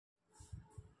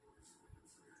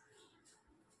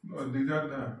These are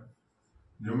the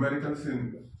numericals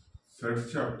in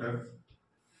surds chapter.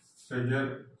 So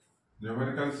here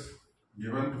numericals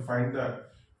given to find the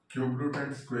cube root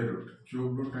and square root.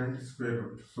 Cube root and square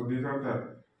root. So these are the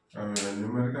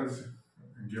numericals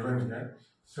given here.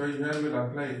 So here we'll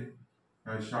apply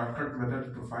a shortcut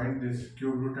method to find this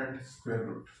cube root and square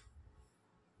root.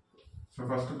 So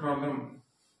first problem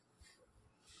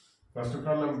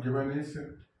given is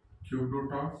cube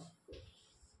root of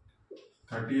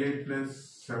 38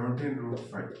 plus 17 root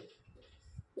 5.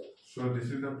 So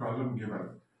this is the problem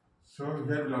given. So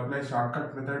here we'll apply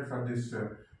shortcut method for this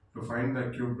to find the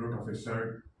cube root of a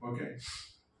surd. Okay.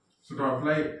 So to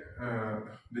apply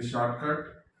the shortcut,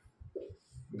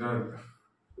 the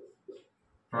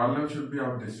problem should be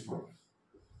of this form: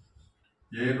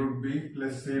 a root b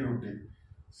plus c root d.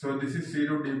 So this is c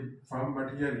root d form,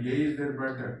 but here a is there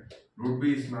but root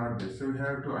b is not there. So we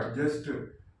have to adjust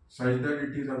such that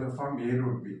it is of the form a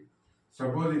root b.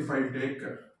 Suppose if I take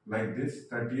like this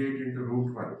 38 into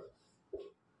root 1.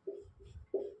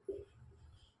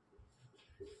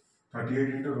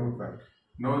 38 into root 1.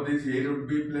 Now this a root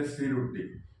b plus c root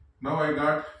d. Now I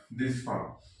got this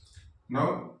form.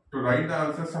 Now to write the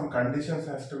answer, some conditions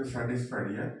has to be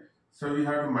satisfied here. So we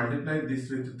have to multiply this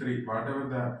with 3. Whatever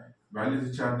the values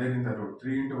which are there in the root.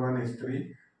 3 into 1 is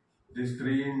 3. This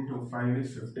 3 into 5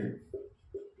 is 15.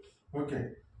 Okay.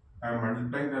 I am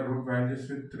multiplying the root values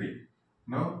with 3.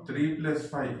 Now 3 plus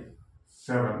 5,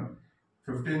 7.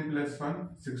 15 plus 1,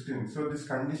 16. So this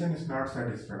condition is not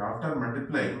satisfied. After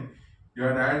multiplying, you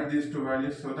have to add these two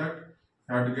values so that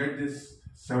you have to get this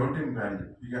 17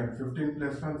 value. You get 15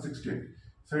 plus 1, 16.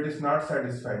 So it is not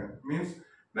satisfying. Means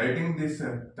writing this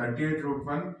 38 root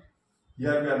 1,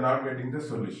 here we are not getting the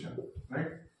solution.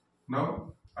 Right?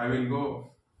 Now I will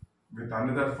go with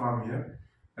another form here.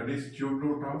 That is cube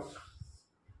root of,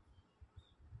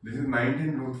 this is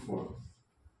 19 root 4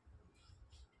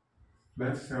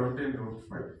 plus 17 root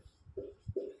 5.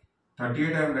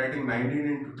 38 I am writing 19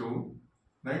 into 2.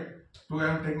 Right? 2 I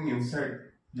am taking inside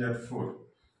here 4.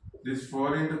 This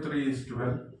 4 into 3 is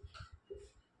 12.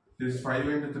 This 5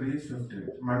 into 3 is 15.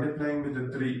 Multiplying with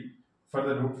the 3 for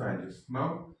the root values.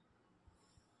 Now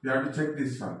we have to check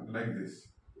this one like this.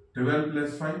 12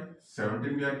 plus 5,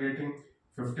 17 we are getting.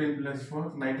 15 plus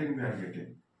 4, 19 we are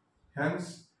getting.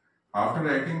 Hence, after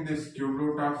writing this cube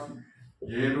root of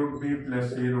a root b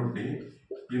plus a root d,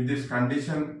 if this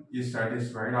condition is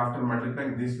satisfied, after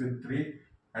multiplying this with 3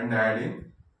 and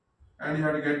adding, and you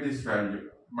have to get this value.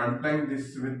 Multiplying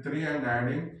this with 3 and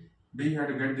adding b, you have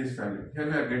to get this value. Here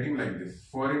we are getting like this: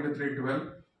 4 into 3, 12,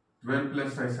 12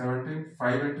 plus 5, 17,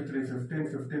 5 into 3,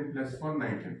 15, 15 plus 4,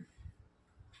 19.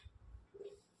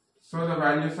 So the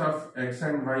values of x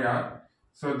and y are,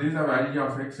 so these are value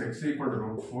of x equal to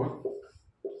root 4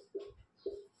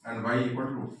 and y equal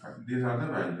to root 5. These are the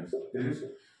values. This is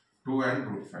 2 and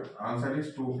root 5. Answer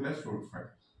is 2 plus root 5.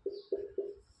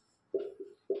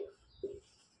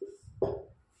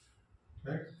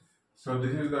 Right? So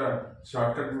this is the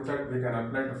shortcut method we can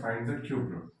apply to find the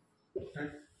cube root.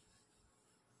 Right?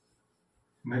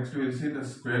 Next we will see the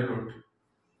square root.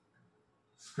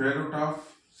 Square root of,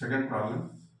 second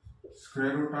problem,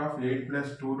 square root of 8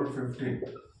 plus 2 root 15.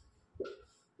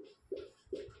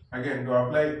 Again, to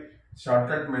apply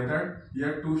shortcut method,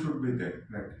 here 2 should be there.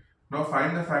 Right? Now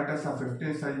find the factors of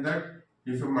 15 such that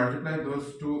if you multiply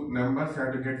those two numbers, you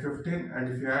have to get 15,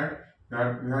 and if you add, you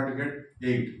have to get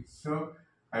 8. So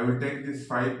I will take this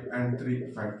 5 and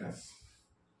 3 factors.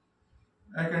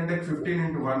 I can take 15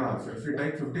 into 1 also. If you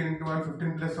take 15 into 1,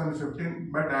 15 plus 1 is 15,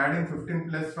 but adding 15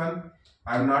 plus 1,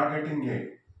 I am not getting 8.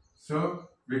 So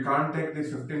we can't take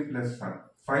this 15 plus 1.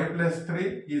 5 plus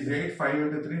 3 is 8, 5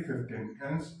 into 3, 15.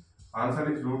 Hence,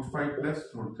 answer is root 5 plus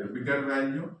root 3. Bigger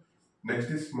value, next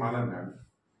is smaller value.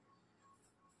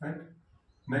 Right?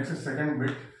 Next is second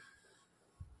bit,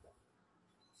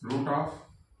 root of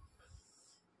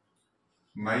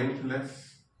 9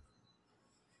 plus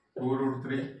 2 root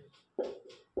 3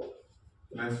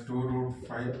 plus 2 root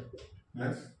 5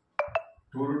 plus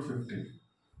 2 root 15.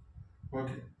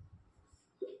 Okay.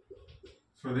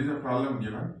 So this is a problem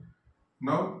given.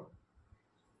 Now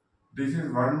this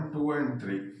is 1, 2 and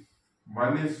 3.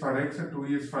 1 is for x, 2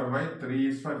 is for y, 3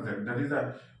 is for z. That is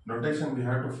the notation we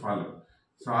have to follow.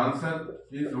 So answer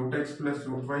is root x plus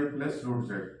root y plus root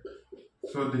z.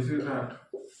 So this is the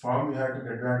form we have to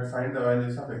get. We have to find the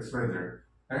values of x, y, z.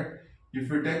 Right? If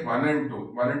you take 1 and 2,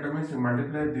 1 and 2 means you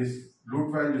multiply this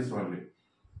root values only.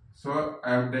 So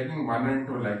I am taking 1 and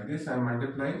 2 like this. I am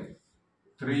multiplying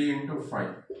 3 into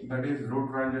 5. That is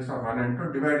root values of 1 and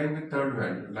 2, dividing the third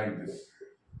value like this.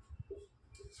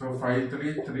 So 5,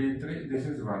 3, 3, 3, this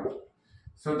is 1.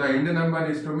 So the end number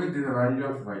is to me the value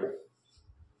of y.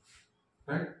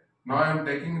 Right? Now I am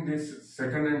taking this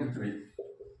second and 3.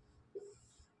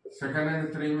 Second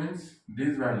and 3 means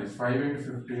these values 5 into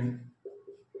 15.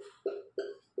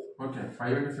 Okay,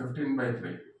 5 into 15 by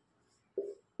 3.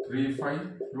 3, 5,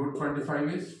 root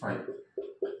 25 is 5.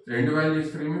 The end value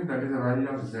is 3 means that is the value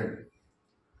of z.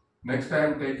 Next I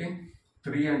am taking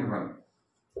 3 and 1.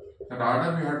 That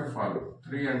order we have to follow.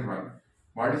 3 and 1.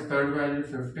 What is third value?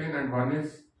 15 and 1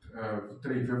 is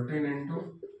 3. 15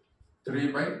 into 3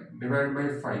 by divided by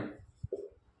 5.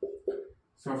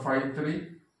 So 5, 3.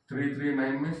 3, 3,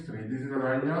 9 means 3. This is the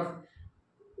value of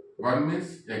 1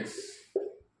 means x.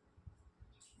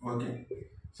 Okay.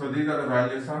 So these are the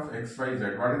values of x, y, z.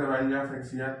 What is the value of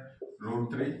x here?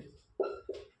 Root 3.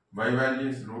 Y value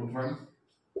is root 1.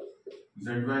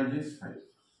 Z value is 5.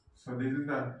 So this is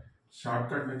the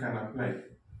shortcut we can apply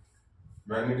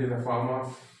when it is a form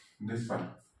of this one.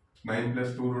 9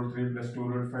 plus 2 root 3 plus 2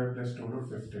 root 5 plus 2 root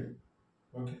 15.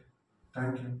 Okay.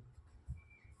 Thank you.